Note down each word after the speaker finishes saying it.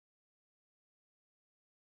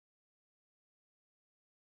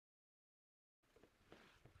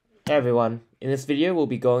Hey everyone, in this video we'll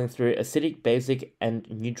be going through acidic, basic, and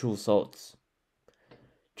neutral salts.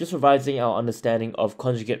 Just revising our understanding of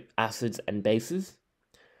conjugate acids and bases.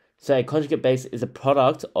 So a conjugate base is a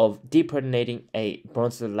product of deprotonating a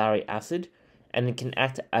bronzosylary acid, and it can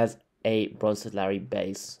act as a bronzosylary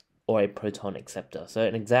base or a proton acceptor. So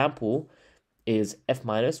an example is F-,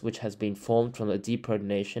 which has been formed from the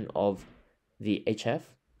deprotonation of the HF.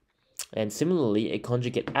 And similarly, a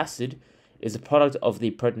conjugate acid is a product of the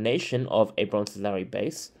protonation of a bronzosylary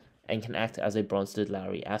base and can act as a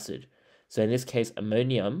bronzosylary acid. So in this case,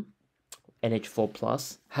 ammonium,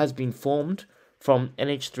 NH4+, has been formed from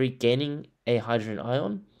NH3 gaining a hydrogen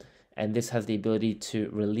ion, and this has the ability to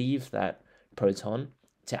relieve that proton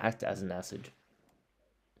to act as an acid.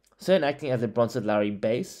 So in acting as a bronzosylary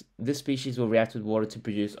base, this species will react with water to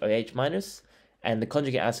produce OH-, and the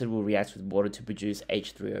conjugate acid will react with water to produce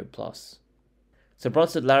H3O+. So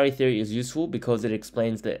bronzosylary theory is useful because it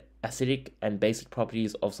explains the acidic and basic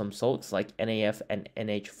properties of some salts like NaF and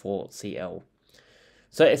NH4Cl.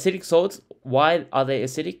 So acidic salts, why are they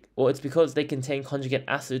acidic? Well, it's because they contain conjugate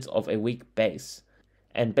acids of a weak base.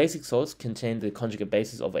 And basic salts contain the conjugate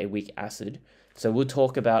bases of a weak acid. So we'll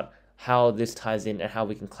talk about how this ties in and how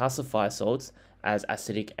we can classify salts as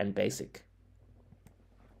acidic and basic.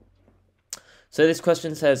 So this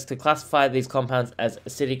question says to classify these compounds as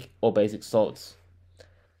acidic or basic salts.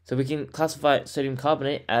 So we can classify sodium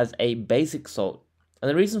carbonate as a basic salt. And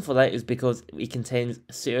the reason for that is because it contains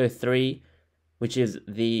CO3, which is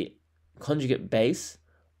the conjugate base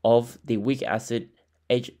of the weak acid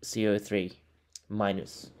HCO3-.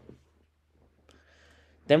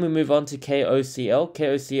 Then we move on to KOCl.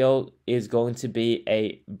 KOCl is going to be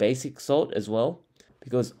a basic salt as well,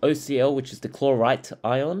 because OCl, which is the chlorite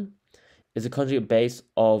ion, is a conjugate base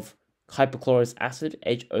of hypochlorous acid,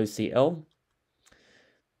 HOCl.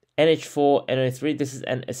 NH4NO3, this is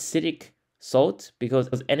an acidic salt because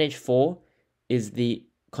NH4 is the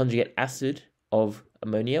conjugate acid of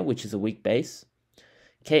ammonia, which is a weak base.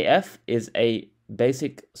 KF is a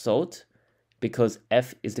basic salt because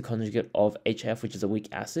F is the conjugate of HF, which is a weak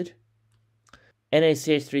acid.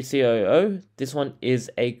 NaCH3COO, this one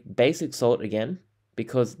is a basic salt again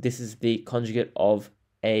because this is the conjugate of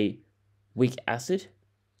a weak acid.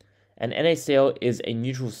 And NaCl is a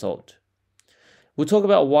neutral salt. We'll talk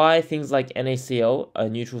about why things like NaCl are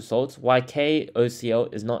neutral salts, why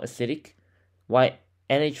KOCl is not acidic, why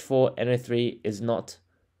NH4NO3 is not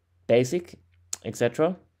basic,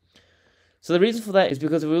 etc. So the reason for that is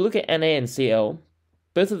because if we look at Na and Cl,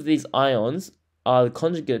 both of these ions are the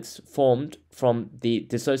conjugates formed from the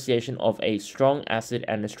dissociation of a strong acid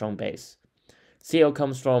and a strong base. Cl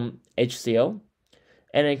comes from HCl,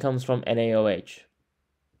 Na comes from NaOH.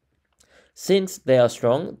 Since they are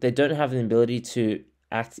strong, they don't have an ability to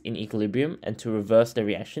act in equilibrium and to reverse the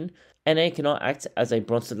reaction. Na cannot act as a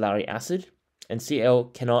bronzosylary acid, and Cl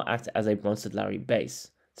cannot act as a bronzosylary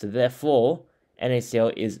base. So therefore,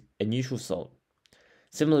 NaCl is a neutral salt.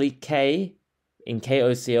 Similarly, K in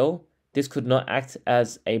KOCl, this could not act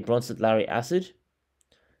as a bronzosylary acid,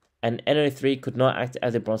 and NO3 could not act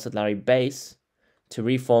as a bronzosylary base to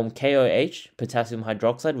reform KOH, potassium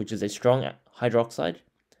hydroxide, which is a strong hydroxide,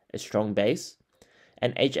 a strong base,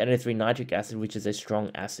 and HNO3 nitric acid, which is a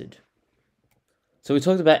strong acid. So we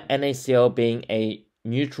talked about NaCl being a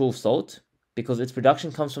neutral salt because its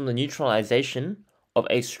production comes from the neutralization of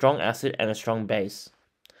a strong acid and a strong base.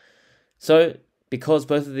 So because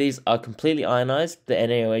both of these are completely ionized, the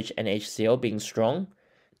NaOH and HCl being strong,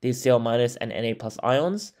 these Cl- and Na+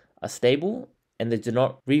 ions are stable and they do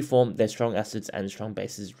not reform their strong acids and strong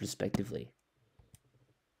bases respectively.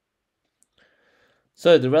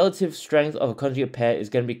 So the relative strength of a conjugate pair is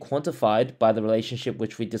going to be quantified by the relationship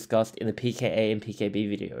which we discussed in the pKa and pKb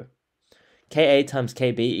video. Ka times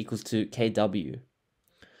Kb equals to Kw.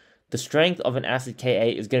 The strength of an acid Ka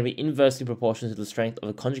is going to be inversely proportional to the strength of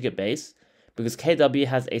a conjugate base because Kw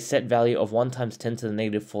has a set value of 1 times 10 to the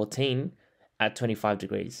negative 14 at 25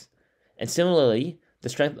 degrees. And similarly, the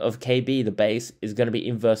strength of Kb, the base, is going to be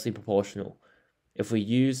inversely proportional if we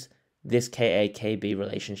use this Ka-Kb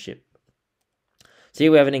relationship. So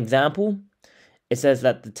here we have an example. It says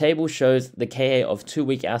that the table shows the Ka of two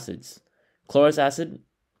weak acids. Chlorous acid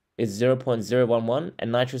is 0.011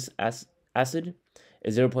 and nitrous acid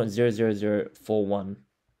is 0.00041.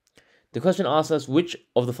 The question asks us which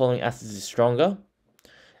of the following acids is stronger.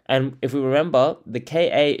 And if we remember, the Ka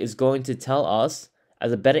is going to tell us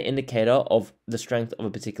as a better indicator of the strength of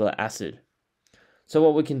a particular acid. So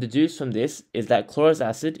what we can deduce from this is that chlorous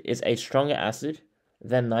acid is a stronger acid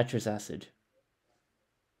than nitrous acid.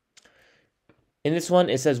 In this one,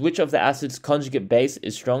 it says which of the acids' conjugate base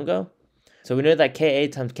is stronger. So we know that Ka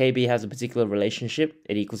times Kb has a particular relationship.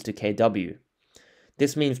 It equals to Kw.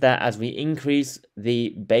 This means that as we increase the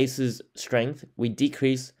base's strength, we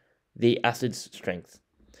decrease the acid's strength.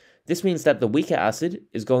 This means that the weaker acid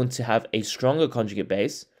is going to have a stronger conjugate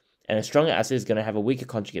base, and a stronger acid is going to have a weaker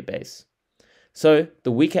conjugate base. So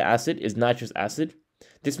the weaker acid is nitrous acid.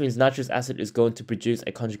 This means nitrous acid is going to produce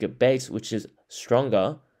a conjugate base which is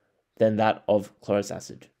stronger than that of chlorous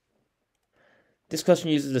acid. This question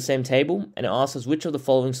uses the same table, and it asks us which of the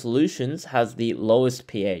following solutions has the lowest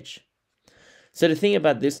pH. So the thing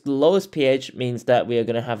about this, the lowest pH means that we are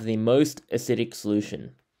going to have the most acidic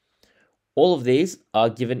solution. All of these are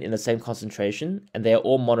given in the same concentration, and they are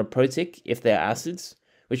all monoprotic if they are acids,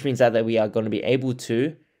 which means that we are going to be able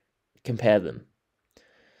to compare them.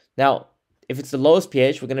 Now, if it's the lowest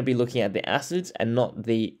pH, we're going to be looking at the acids and not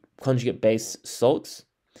the conjugate base salts.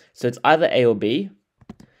 So it's either A or B,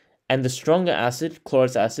 and the stronger acid,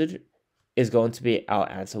 chlorous acid, is going to be our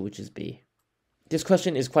answer, which is B. This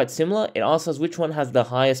question is quite similar. It asks us which one has the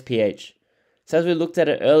highest pH. So as we looked at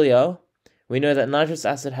it earlier, we know that nitrous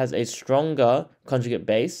acid has a stronger conjugate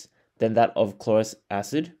base than that of chlorous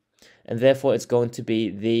acid, and therefore it's going to be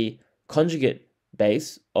the conjugate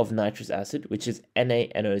base of nitrous acid, which is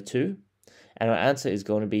NaNO2, and our answer is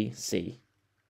going to be C.